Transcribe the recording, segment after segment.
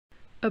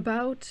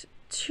About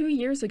 2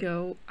 years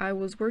ago, I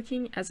was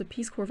working as a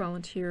Peace Corps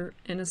volunteer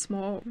in a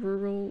small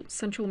rural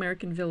Central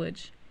American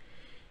village.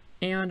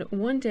 And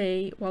one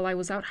day, while I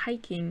was out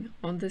hiking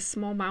on this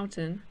small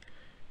mountain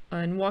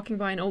and walking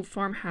by an old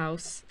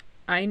farmhouse,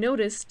 I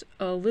noticed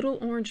a little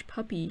orange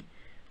puppy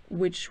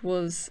which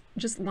was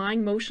just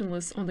lying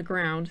motionless on the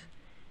ground.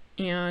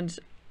 And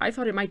I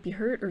thought it might be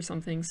hurt or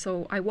something,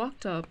 so I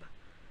walked up,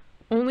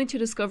 only to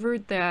discover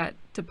that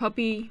the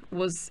puppy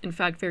was in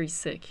fact very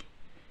sick.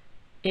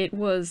 It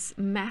was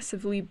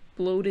massively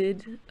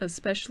bloated,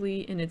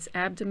 especially in its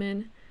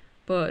abdomen,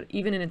 but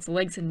even in its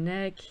legs and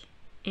neck,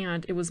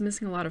 and it was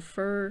missing a lot of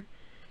fur,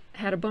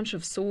 had a bunch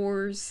of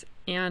sores,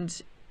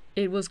 and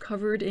it was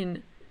covered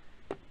in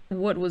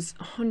what was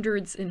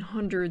hundreds and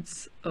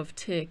hundreds of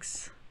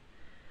ticks.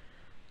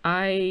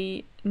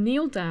 I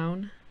kneeled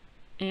down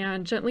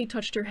and gently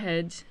touched her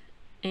head,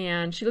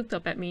 and she looked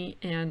up at me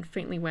and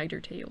faintly wagged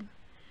her tail.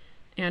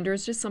 And there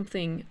was just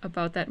something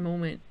about that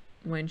moment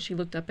when she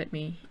looked up at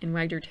me and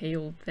wagged her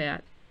tail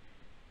that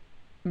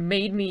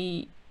made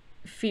me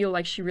feel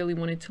like she really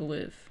wanted to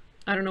live.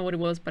 I don't know what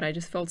it was, but I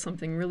just felt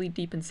something really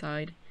deep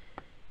inside,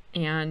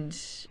 and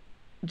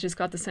just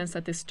got the sense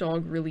that this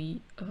dog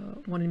really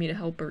wanted me to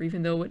help her,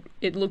 even though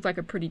it looked like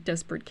a pretty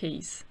desperate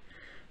case.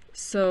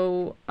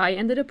 So I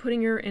ended up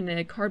putting her in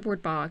a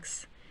cardboard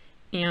box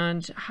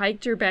and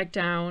hiked her back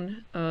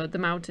down the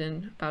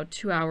mountain about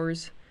 2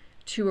 hours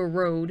to a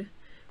road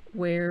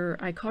where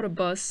I caught a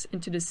bus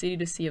into the city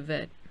to see a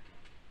vet.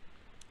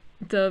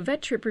 The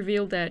vet trip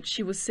revealed that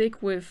she was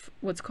sick with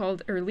what's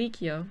called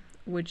Ehrlichia,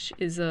 which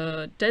is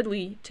a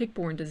deadly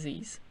tick-borne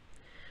disease.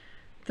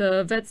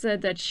 The vet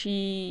said that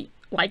she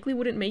likely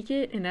wouldn't make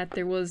it and that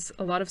there was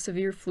a lot of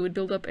severe fluid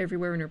buildup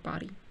everywhere in her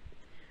body.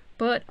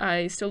 But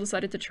I still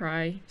decided to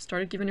try,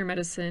 started giving her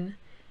medicine,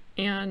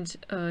 and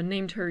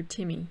named her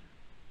Timy.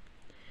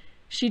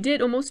 She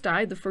did almost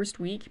die the first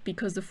week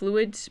because the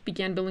fluid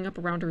began building up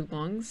around her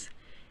lungs,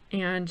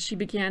 and she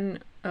began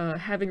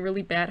having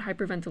really bad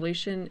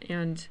hyperventilation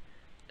and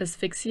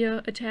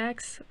asphyxia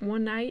attacks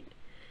one night.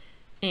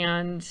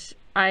 And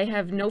I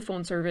have no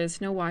phone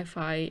service, no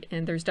Wi-Fi,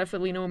 and there's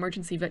definitely no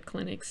emergency vet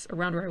clinics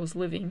around where I was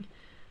living.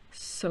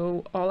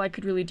 So all I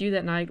could really do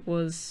that night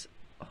was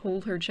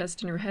hold her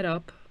chest and her head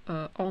up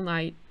all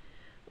night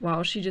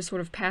while she just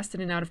sort of passed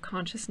in and out of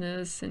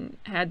consciousness and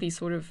had these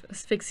sort of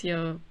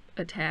asphyxia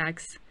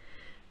attacks,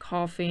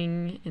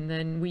 coughing and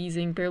then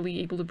wheezing, barely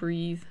able to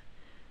breathe.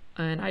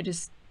 And I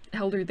just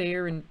held her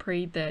there and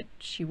prayed that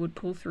she would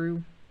pull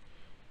through.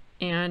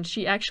 And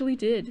she actually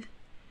did.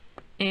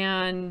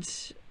 And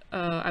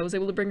I was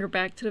able to bring her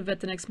back to the vet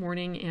the next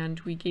morning, and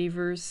we gave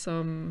her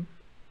some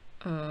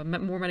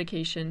more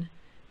medication,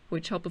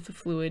 which helped with the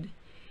fluid.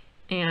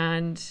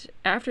 And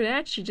after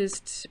that, she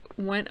just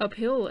went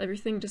uphill.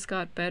 Everything just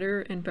got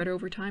better and better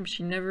over time.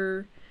 She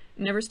never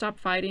stopped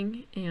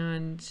fighting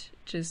and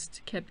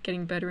just kept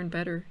getting better and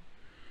better.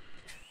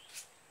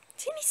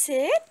 Timy,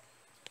 sit.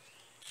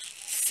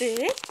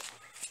 Sit.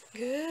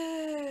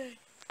 Good.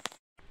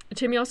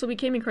 Timy also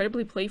became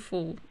incredibly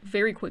playful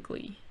very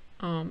quickly.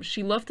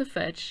 She loved to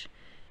fetch,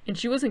 and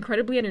she was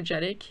incredibly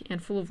energetic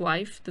and full of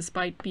life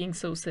despite being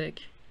so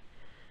sick.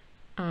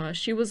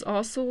 She was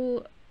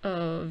also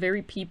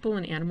very people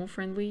and animal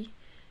friendly,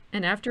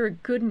 and after a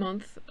good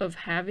month of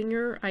having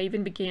her, I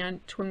even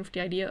began toying with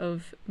the idea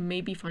of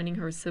maybe finding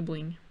her a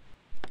sibling.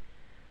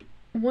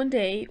 One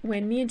day,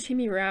 when me and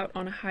Timy were out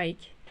on a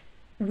hike,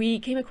 we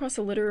came across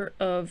a litter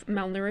of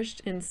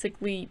malnourished and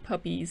sickly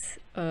puppies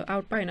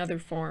out by another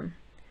farm.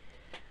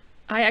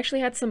 I actually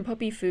had some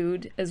puppy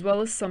food as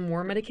well as some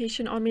worm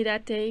medication on me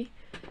that day,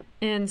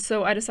 and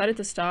so I decided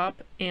to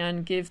stop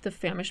and give the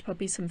famished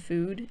puppies some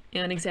food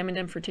and examine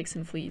them for ticks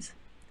and fleas.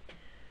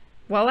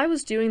 While I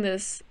was doing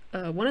this,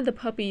 one of the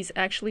puppies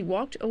actually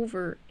walked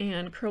over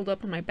and curled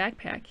up on my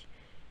backpack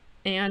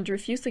and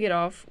refused to get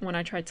off when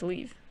I tried to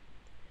leave.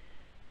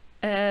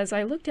 As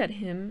I looked at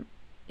him,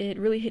 it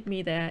really hit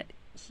me that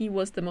he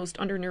was the most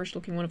undernourished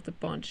looking one of the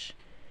bunch,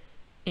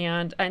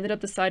 and I ended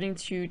up deciding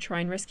to try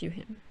and rescue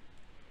him.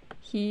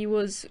 He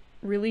was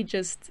really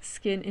just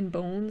skin and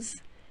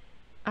bones.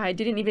 I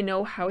didn't even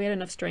know how he had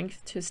enough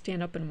strength to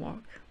stand up and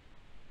walk.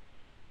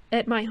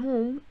 At my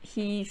home,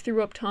 he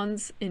threw up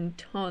tons and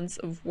tons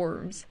of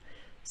worms,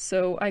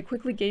 so I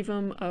quickly gave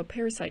him a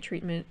parasite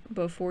treatment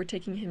before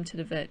taking him to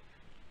the vet.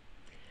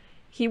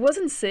 He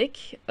wasn't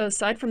sick,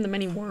 aside from the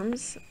many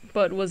worms,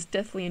 but was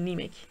deathly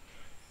anemic,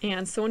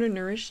 and so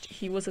undernourished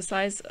he was the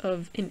size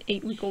of an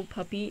 8-week-old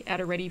puppy at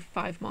already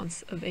 5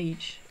 months of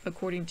age,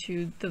 according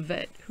to the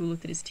vet who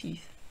looked at his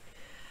teeth.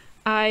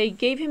 I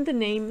gave him the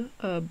name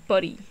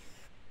Buddy.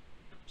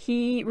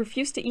 He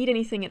refused to eat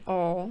anything at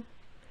all,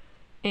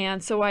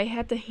 and so I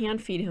had to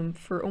hand feed him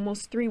for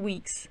almost 3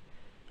 weeks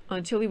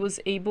until he was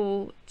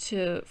able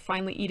to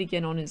finally eat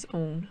again on his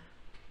own.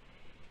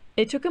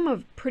 It took him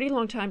a pretty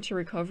long time to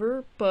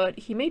recover, but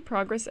he made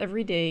progress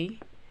every day.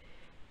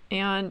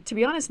 And to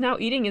be honest, now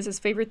eating is his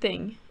favorite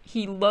thing.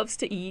 He loves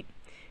to eat.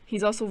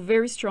 He's also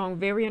very strong,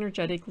 very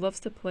energetic, loves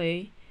to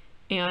play,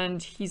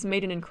 and he's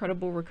made an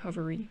incredible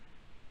recovery.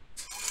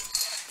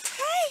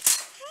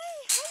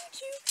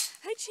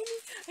 Timmy.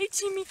 Hi,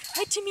 Timmy.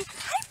 Hi, Timmy.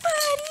 Hi,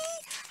 buddy.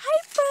 Hi,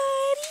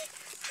 buddy.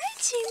 Hi,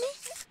 Timmy.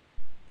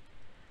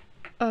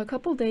 A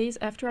couple days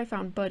after I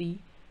found Buddy,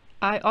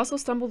 I also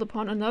stumbled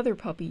upon another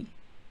puppy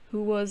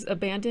who was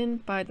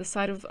abandoned by the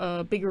side of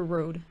a bigger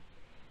road.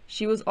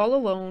 She was all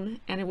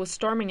alone, and it was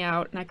storming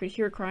out, and I could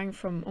hear her crying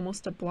from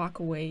almost a block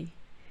away.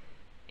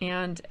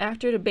 And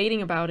after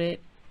debating about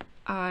it,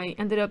 I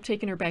ended up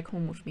taking her back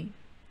home with me.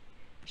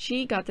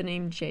 She got the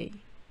name Jay.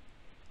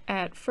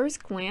 At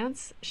first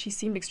glance, she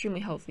seemed extremely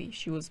healthy.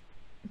 She was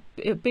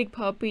a big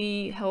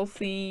puppy,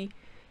 healthy,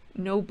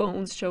 no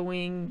bones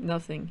showing,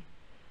 nothing.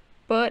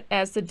 But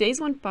as the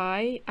days went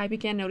by, I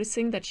began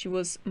noticing that she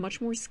was much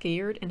more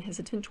scared and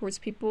hesitant towards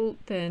people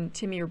than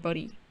Timmy or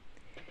Buddy.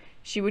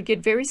 She would get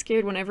very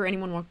scared whenever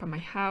anyone walked by my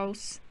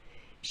house.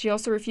 She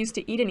also refused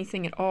to eat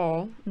anything at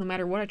all, no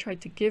matter what I tried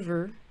to give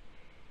her.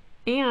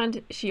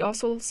 And she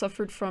also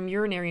suffered from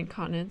urinary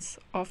incontinence,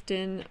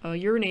 often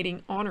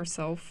urinating on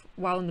herself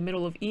while in the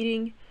middle of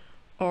eating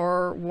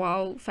or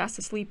while fast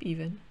asleep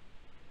even.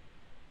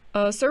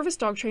 A service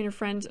dog trainer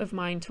friend of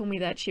mine told me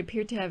that she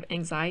appeared to have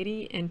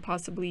anxiety and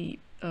possibly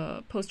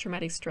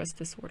post-traumatic stress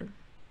disorder.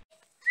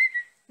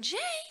 Jay.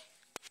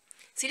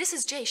 See, this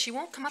is Jay. She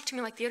won't come up to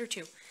me like the other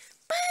two.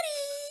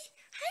 Buddy.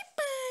 Hi,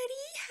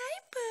 buddy. Hi,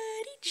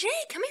 buddy.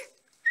 Jay, come here.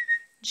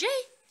 Jay.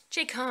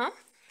 Jay, come.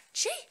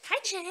 Jay. Hi,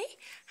 Jay.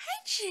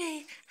 Hi,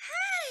 Jay.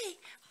 Hi,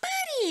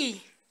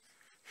 buddy.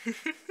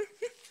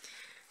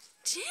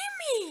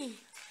 Timmy.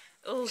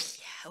 Oh,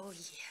 yeah. Oh,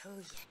 yeah. Oh,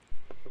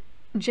 yeah.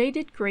 Jay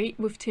did great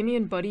with Timmy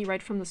and Buddy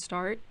right from the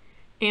start,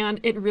 and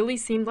it really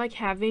seemed like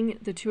having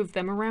the two of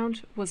them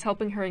around was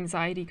helping her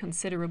anxiety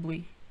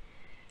considerably.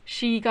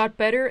 She got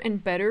better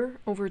and better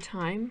over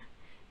time,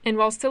 and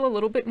while still a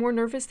little bit more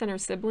nervous than her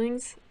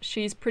siblings,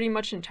 she's pretty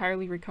much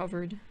entirely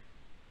recovered.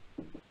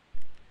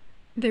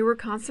 There were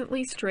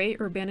constantly stray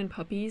or abandoned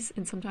puppies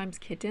and sometimes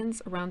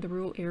kittens around the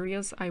rural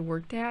areas I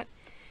worked at,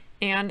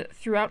 and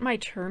throughout my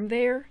term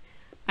there,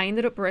 I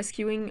ended up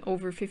rescuing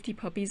over 50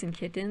 puppies and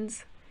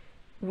kittens,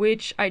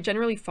 which I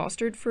generally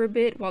fostered for a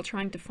bit while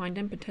trying to find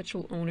them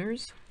potential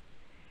owners.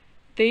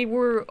 They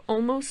were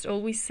almost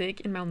always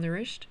sick and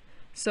malnourished,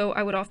 so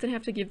I would often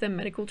have to give them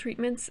medical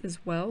treatments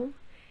as well,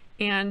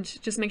 and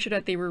just make sure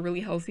that they were really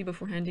healthy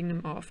before handing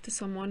them off to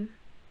someone.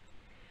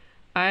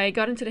 I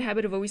got into the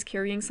habit of always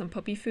carrying some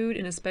puppy food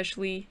and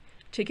especially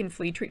chicken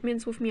flea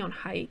treatments with me on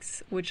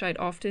hikes, which I'd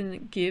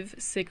often give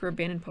sick or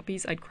abandoned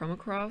puppies I'd come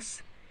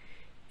across.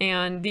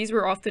 And these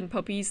were often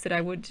puppies that I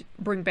would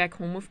bring back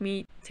home with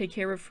me, take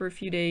care of for a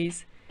few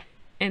days,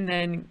 and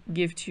then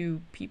give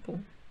to people.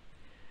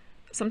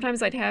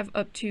 Sometimes I'd have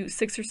up to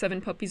 6 or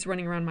 7 puppies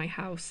running around my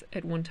house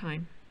at one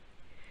time.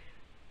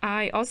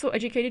 I also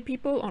educated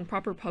people on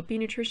proper puppy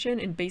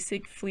nutrition and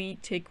basic flea,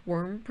 tick,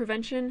 worm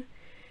prevention,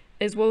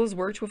 as well as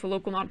worked with a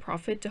local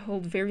nonprofit to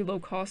hold very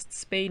low-cost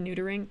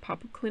spay-neutering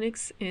pop-up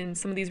clinics in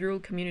some of these rural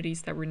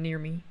communities that were near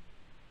me.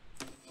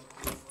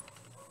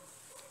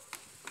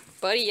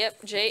 Buddy,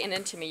 yep. Jay, and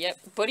then Timmy, yep.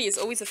 Buddy is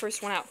always the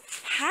first one out.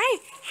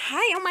 Hi.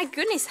 Hi. Oh, my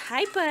goodness.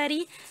 Hi,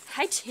 Buddy.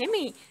 Hi,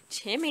 Timmy.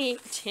 Timmy.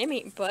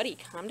 Buddy,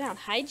 calm down.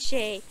 Hi,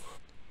 Jay.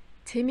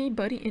 Timmy,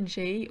 Buddy, and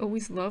Jay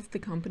always loved the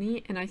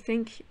company, and I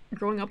think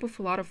growing up with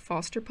a lot of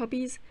foster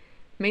puppies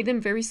made them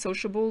very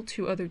sociable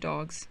to other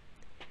dogs.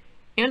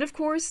 And of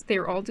course,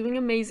 they're all doing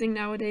amazing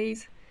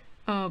nowadays.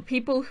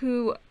 People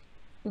who,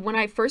 when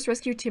I first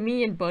rescued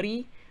Timmy and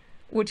Buddy,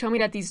 would tell me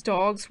that these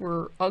dogs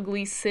were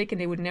ugly, sick, and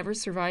they would never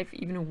survive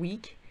even a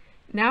week,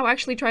 now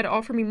actually try to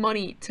offer me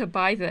money to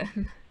buy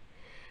them.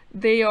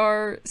 They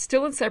are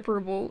still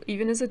inseparable,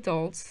 even as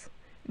adults.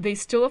 They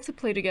still have to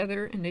play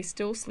together, and they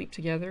still sleep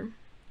together.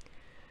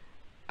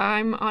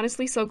 I'm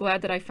honestly so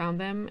glad that I found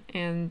them,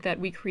 and that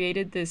we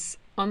created this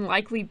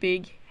unlikely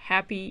big,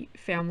 happy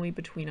family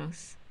between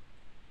us.